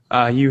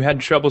 You had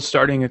trouble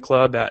starting a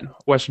club at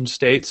Western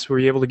States. Were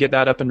you able to get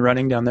that up and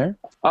running down there?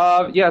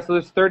 Yeah, so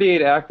there's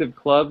 38 active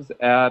clubs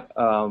at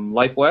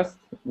Life West,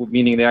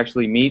 meaning they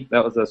actually meet.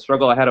 That was a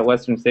struggle I had at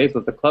Western States,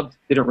 was the clubs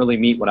didn't really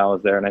meet when I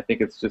was there, and I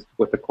think it's just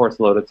with the course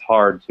load, it's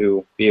hard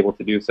to be able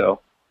to do so.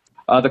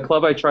 The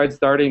club I tried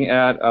starting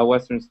at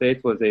Western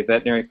States was a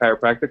veterinary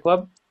chiropractic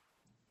club.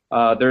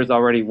 There's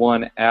already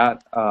one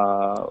at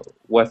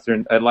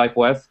Life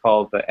West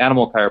called the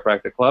Animal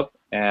Chiropractic Club,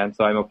 and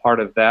so I'm a part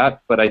of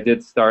that. But I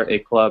did start a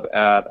club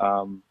at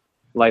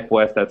Life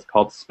West that's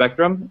called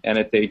Spectrum, and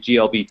it's a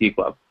GLBT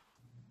club.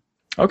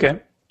 Okay.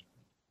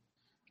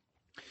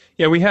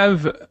 Yeah, we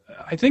have,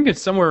 I think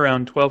it's somewhere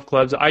around 12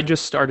 clubs. I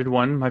just started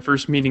one. My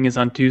first meeting is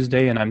on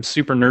Tuesday, and I'm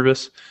super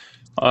nervous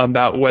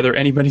about whether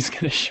anybody's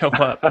going to show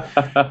up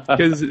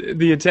because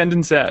the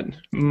attendance at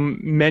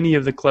many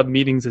of the club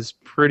meetings is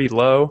pretty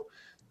low.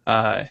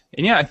 And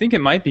yeah, I think it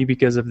might be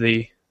because of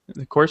the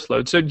course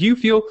load. So do you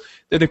feel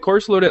that the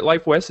course load at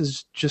Life West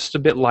is just a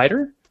bit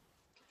lighter?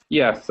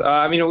 Yes.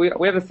 I mean,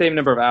 we have the same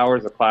number of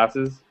hours of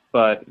classes,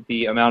 but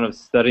the amount of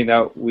studying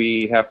that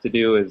we have to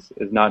do is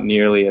not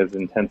nearly as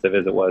intensive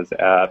as it was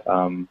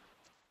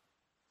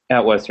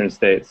at Western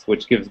States,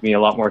 which gives me a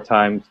lot more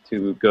time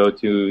to go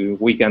to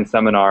weekend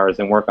seminars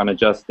and work on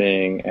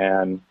adjusting.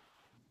 And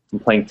I'm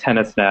playing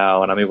tennis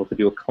now, and I'm able to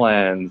do a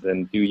cleanse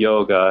and do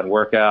yoga and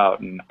work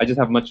out. And I just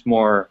have much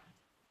more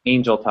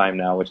angel time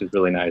now, which is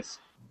really nice.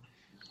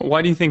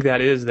 Why do you think that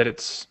is,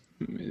 that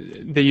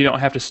you don't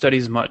have to study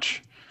as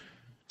much?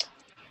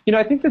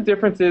 I think the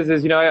difference is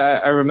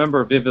I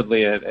remember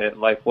vividly at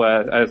Life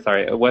West,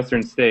 at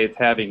Western States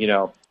having,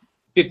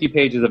 50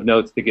 pages of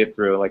notes to get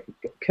through, like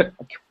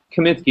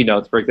Kaminsky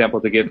notes, for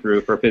example, to get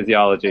through for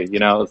physiology.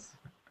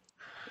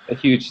 a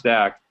huge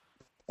stack.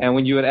 And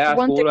when you would ask,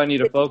 well, what do I need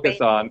to focus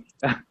on?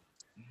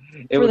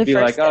 It would be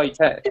like, oh, you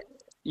can't.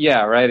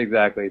 Yeah, right,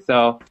 exactly.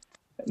 So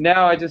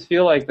now I just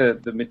feel like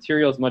the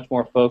material is much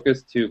more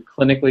focused to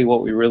clinically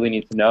what we really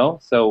need to know.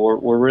 So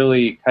we're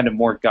really kind of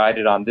more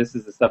guided on this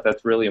is the stuff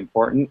that's really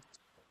important.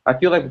 I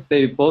feel like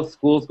both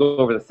schools go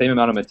over the same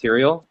amount of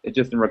material. It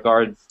just in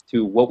regards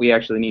to what we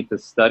actually need to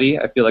study,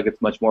 I feel like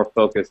it's much more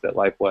focused at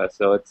Life West.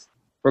 So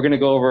we're going to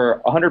go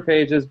over 100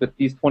 pages, but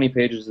these 20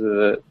 pages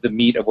are the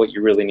meat of what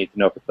you really need to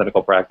know for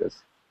clinical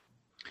practice.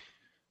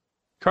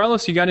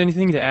 Carlos, you got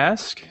anything to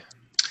ask?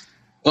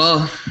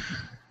 Well,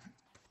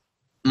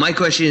 my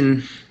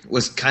question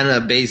was kind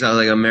of based on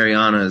like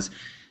Mariana's.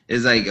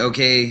 Is like,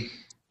 okay,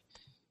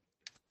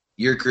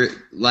 your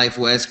Life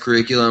West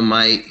curriculum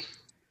might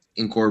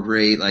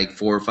incorporate like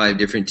 4 or 5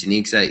 different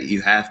techniques that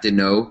you have to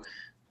know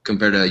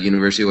compared to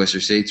University of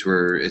Western States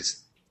where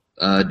it's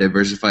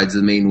diversified is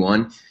the main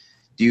one.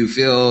 Do you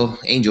feel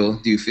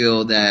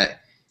that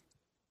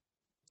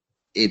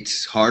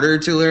it's harder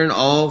to learn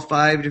all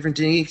 5 different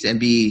techniques and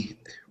be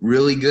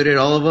really good at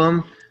all of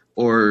them?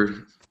 Or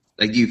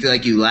like, do you feel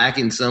like you lack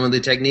in some of the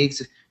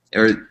techniques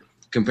or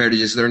compared to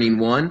just learning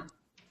one?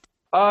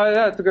 Yeah,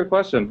 that's a good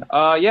question.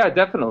 Yeah,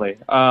 definitely.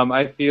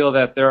 I feel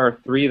that there are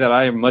 3 that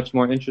I am much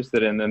more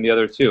interested in than the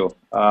other 2.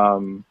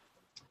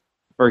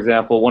 For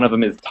example, one of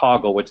them is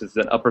toggle, which is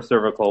an upper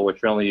cervical,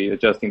 which you're only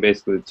adjusting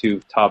basically the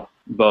 2 top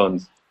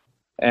bones.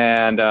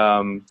 And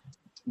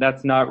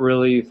that's not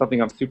really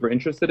something I'm super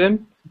interested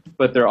in,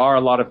 but there are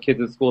a lot of kids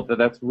at school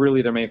that's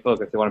really their main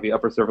focus. They want to be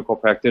upper cervical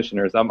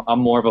practitioners. I'm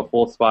more of a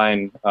full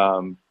spine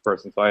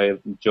person, so I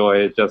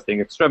enjoy adjusting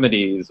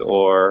extremities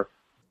or,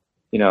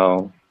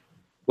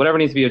 whatever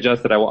needs to be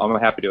adjusted, I'm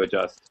happy to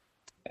adjust.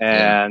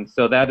 And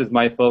so that is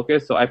my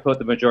focus. So I put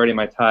the majority of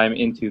my time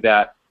into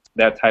that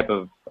type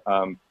of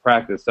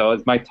practice. So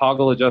is my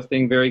toggle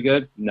adjusting very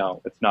good?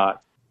 No, it's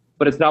not.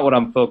 But it's not what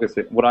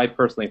I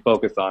personally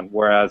focus on.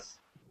 Whereas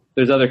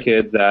there's other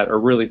kids that are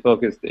really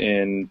focused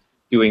in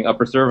doing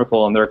upper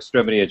cervical and their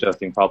extremity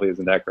adjusting probably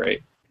isn't that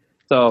great.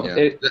 So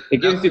it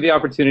gives you the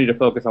opportunity to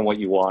focus on what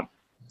you want.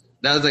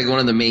 That was like one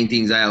of the main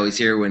things I always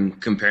hear when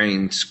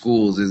comparing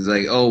schools is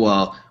like, oh,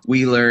 well,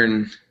 we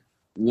learn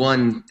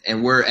one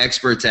and we're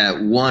experts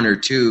at 1 or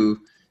 2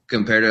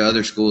 compared to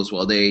other schools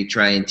while they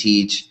try and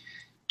teach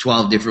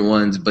 12 different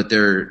ones, but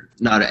they're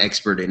not an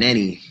expert in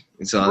any.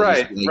 And so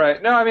right.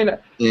 No, I mean,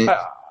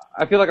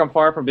 I feel like I'm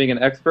far from being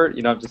an expert.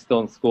 I'm just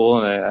still in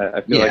school, and I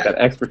feel like that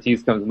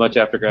expertise comes much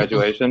after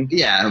graduation.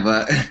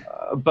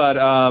 But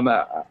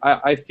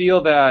I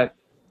feel that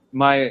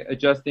my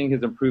adjusting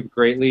has improved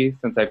greatly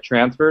since I've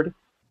transferred.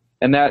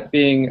 And that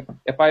being,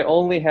 if I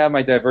only have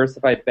my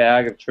diversified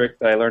bag of tricks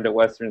that I learned at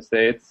Western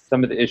States,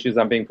 some of the issues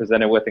I'm being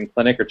presented with in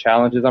clinic or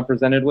challenges I'm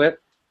presented with,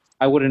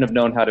 I wouldn't have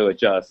known how to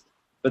adjust.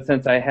 But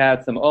since I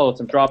had some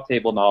drop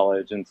table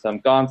knowledge and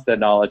some Gonstead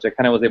knowledge, I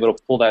kind of was able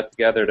to pull that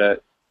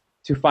together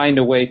to find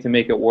a way to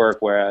make it work,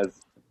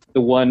 whereas the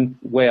one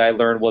way I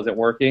learned wasn't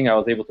working, I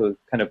was able to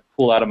kind of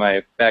pull out of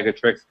my bag of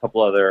tricks a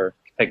couple other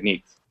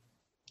techniques.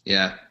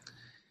 Yeah.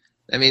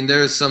 I mean,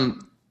 there's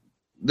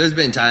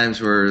been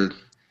times where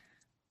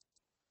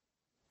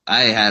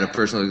I had a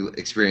personal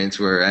experience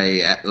where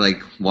I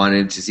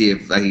wanted to see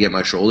if I could get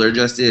my shoulder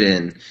adjusted,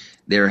 and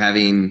they were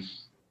having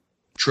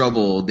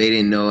trouble. They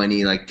didn't know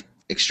any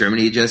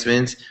extremity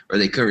adjustments, or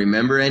they couldn't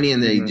remember any,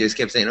 and they just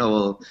kept saying, "Oh,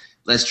 well,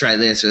 let's try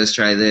this or let's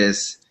try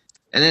this."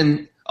 And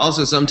then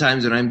also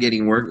sometimes when I'd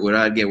get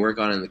work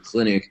on in the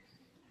clinic,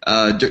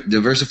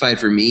 diversified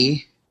for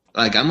me,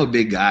 I'm a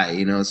big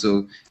guy,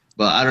 so.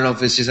 But I don't know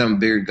if it's just I'm a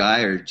bigger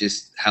guy or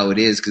just how it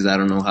is, because I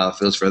don't know how it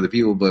feels for other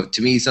people. But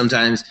to me,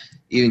 sometimes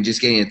even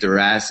just getting a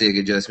thoracic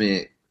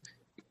adjustment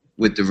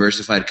with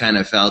diversified kind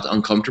of felt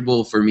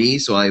uncomfortable for me.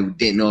 So I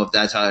didn't know if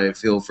that's how it would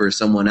feel for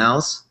someone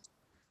else.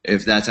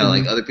 If that's how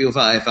other people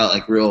felt, I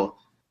felt real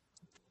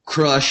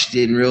crushed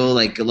and real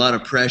a lot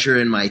of pressure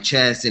in my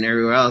chest and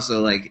everywhere else.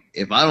 So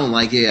if I don't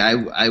like it,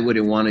 I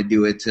wouldn't want to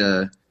do it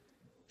to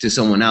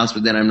someone else.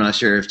 But then I'm not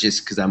sure if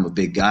just because I'm a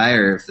big guy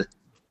or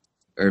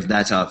if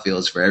that's how it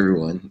feels for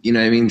everyone. You know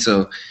what I mean?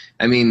 So,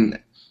 I mean,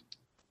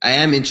 I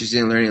am interested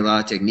in learning a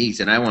lot of techniques,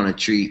 and I want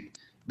to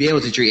be able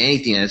to treat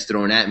anything that's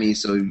thrown at me.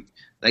 So,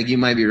 you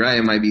might be right.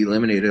 It might be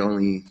limited to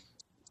only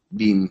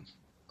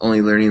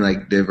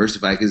learning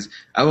diversify, because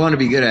I want to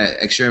be good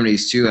at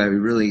extremities too.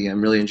 I'm really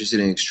interested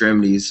in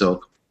extremities.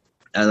 So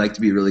I'd like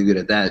to be really good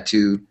at that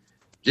too.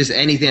 Just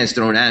anything that's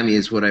thrown at me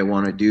is what I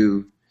want to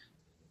do.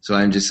 So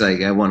I'm just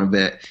I want to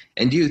bet.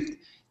 And do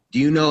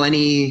you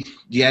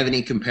have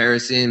any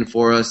comparison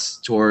for us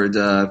toward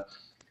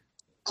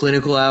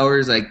clinical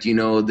hours? Do you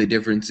know the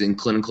difference in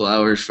clinical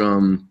hours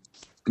from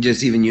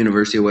just even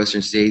University of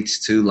Western States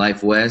to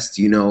Life West?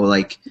 Do you know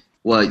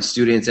what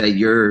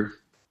your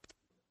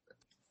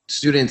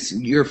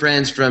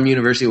friends from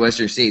University of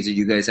Western States, do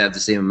you guys have the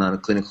same amount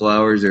of clinical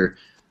hours? Or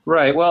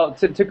Right. Well,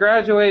 to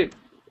graduate,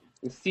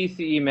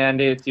 CCE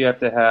mandates you have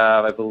to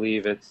have, I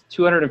believe it's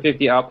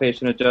 250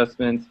 outpatient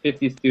adjustments,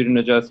 50 student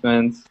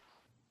adjustments,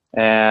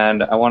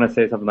 and I want to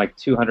say something like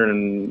 200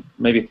 and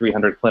maybe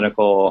 300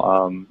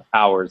 clinical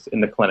hours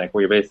in the clinic,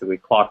 where you're basically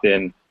clocked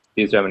in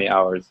these many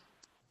hours.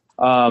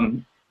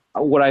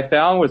 What I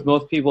found was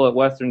most people at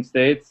Western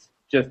States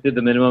just did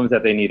the minimums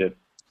that they needed.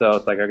 So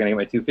it's like, I'm going to get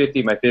my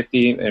 250, my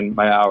 50, and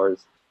my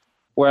hours.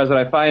 Whereas what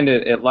I find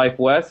at Life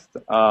West,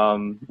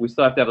 we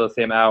still have to have those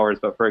same hours.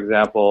 But for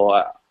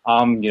example,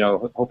 I'm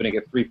hoping to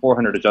get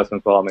 300-400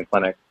 adjustments while I'm in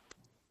clinic,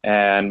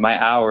 and my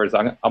hours,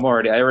 I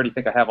already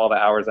think I have all the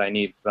hours I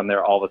need because I'm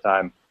there all the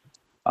time.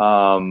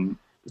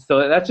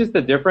 So that's just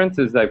the difference,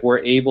 is like we're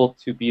able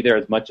to be there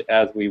as much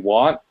as we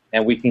want,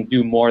 and we can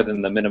do more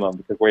than the minimum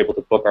because we're able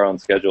to book our own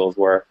schedules.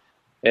 Where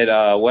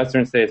at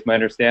Western States, my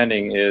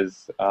understanding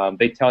is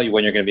they tell you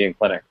when you're going to be in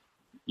clinic.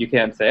 You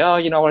can't say, I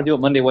want to do it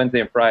Monday, Wednesday,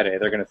 and Friday.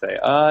 They're going to say,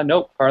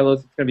 nope, Carlos,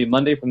 it's going to be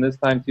Monday from this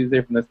time,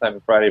 Tuesday from this time,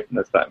 and Friday from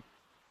this time.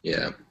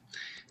 Yeah.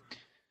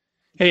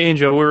 Hey,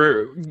 Angel,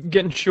 we're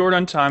getting short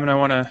on time, and I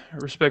want to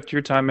respect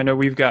your time. I know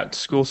we've got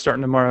school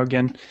starting tomorrow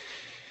again,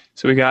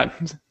 so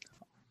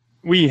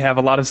we have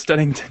a lot of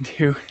studying to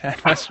do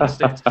at Western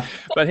States.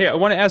 But hey, I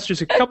want to ask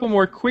just a couple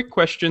more quick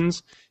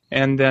questions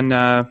and then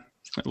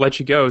let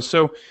you go.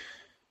 So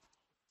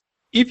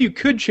if you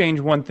could change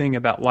one thing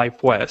about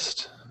Life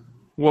West,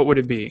 what would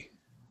it be?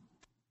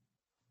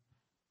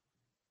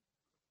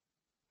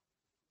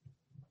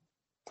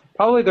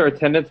 Probably their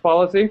attendance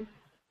policy.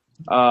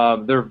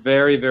 They're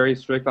very, very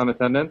strict on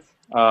attendance.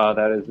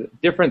 That is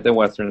different than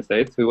Western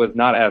States, who was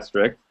not as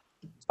strict.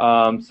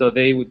 So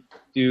they would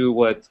do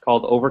what's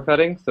called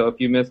overcutting. So if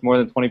you miss more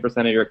than 20%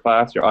 of your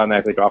class, you're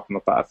automatically dropped from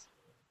the class.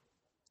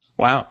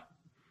 Wow.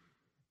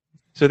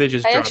 So they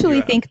just I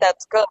actually think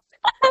that's good.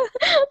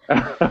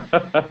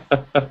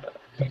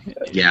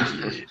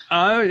 Yeah.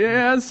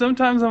 Yeah,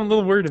 sometimes I'm a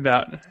little worried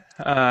about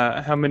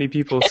how many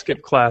people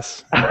skip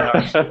class.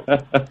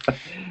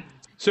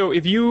 So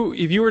if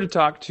you were to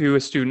talk to a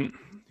student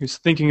who's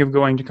thinking of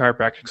going to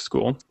chiropractic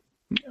school,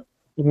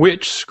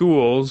 which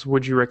schools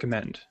would you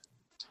recommend?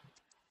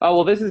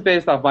 Well, this is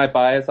based off my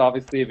bias,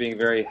 obviously, being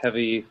very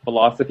heavy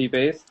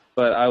philosophy-based,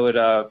 but I would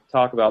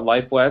talk about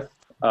Life West,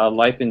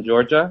 Life in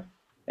Georgia,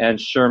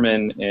 and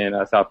Sherman in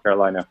South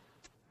Carolina.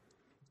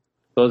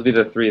 Those would be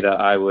the three that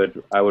I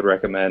would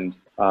recommend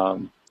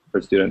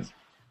for students.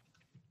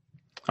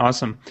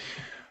 Awesome.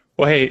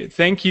 Well, hey,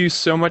 thank you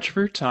so much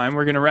for your time.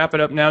 We're going to wrap it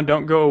up now.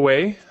 Don't go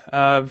away.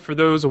 For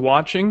those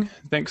watching,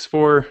 thanks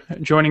for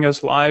joining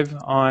us live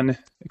on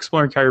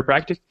Exploring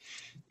Chiropractic.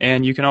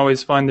 And you can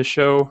always find the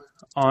show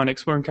on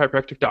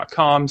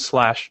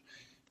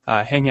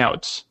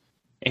exploringchiropractic.com/hangouts.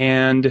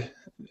 And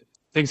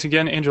thanks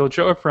again, Angel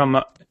Ochoa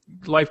from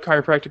Life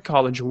Chiropractic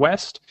College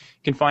West.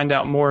 You can find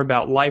out more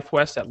about Life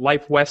West at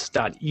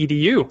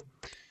lifewest.edu.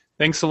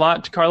 Thanks a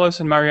lot to Carlos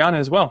and Mariana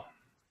as well.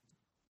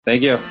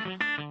 Thank you.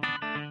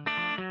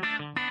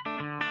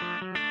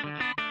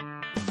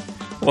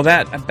 Well,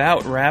 that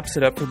about wraps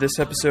it up for this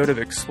episode of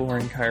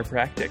Exploring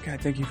Chiropractic. I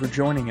thank you for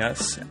joining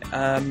us.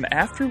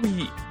 After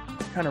we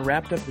kind of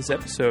wrapped up this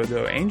episode,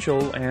 though,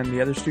 Angel and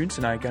the other students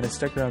and I got to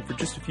stick around for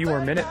just a few more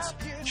minutes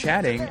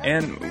chatting,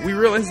 and we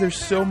realized there's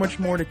so much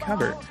more to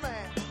cover.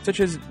 Such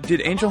as,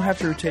 did Angel have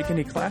to retake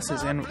any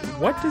classes, and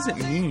what does it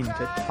mean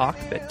to talk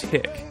the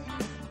tick?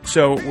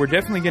 So we're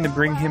definitely going to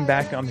bring him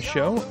back on the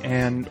show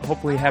and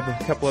hopefully have a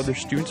couple other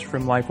students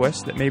from Life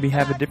West that maybe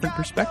have a different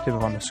perspective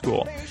on the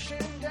school.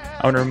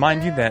 I want to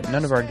remind you that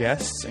none of our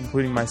guests,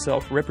 including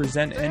myself,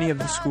 represent any of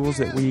the schools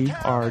that we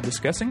are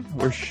discussing.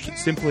 We're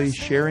simply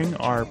sharing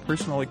our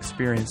personal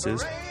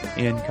experiences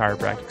in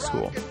chiropractic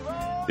school.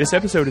 This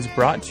episode is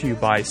brought to you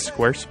by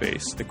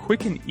Squarespace, the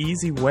quick and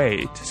easy way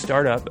to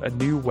start up a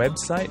new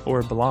website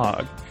or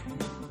blog.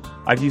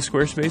 I've used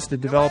Squarespace to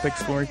develop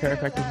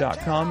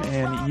exploringchiropractic.com,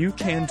 and you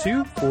can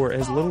too for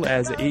as little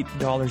as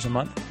 $8 a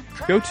month.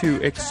 Go to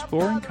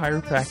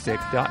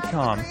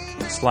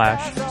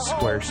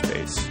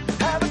exploringchiropractic.com/Squarespace.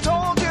 Haven't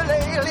told you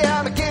lately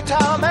I'm a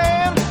guitar man.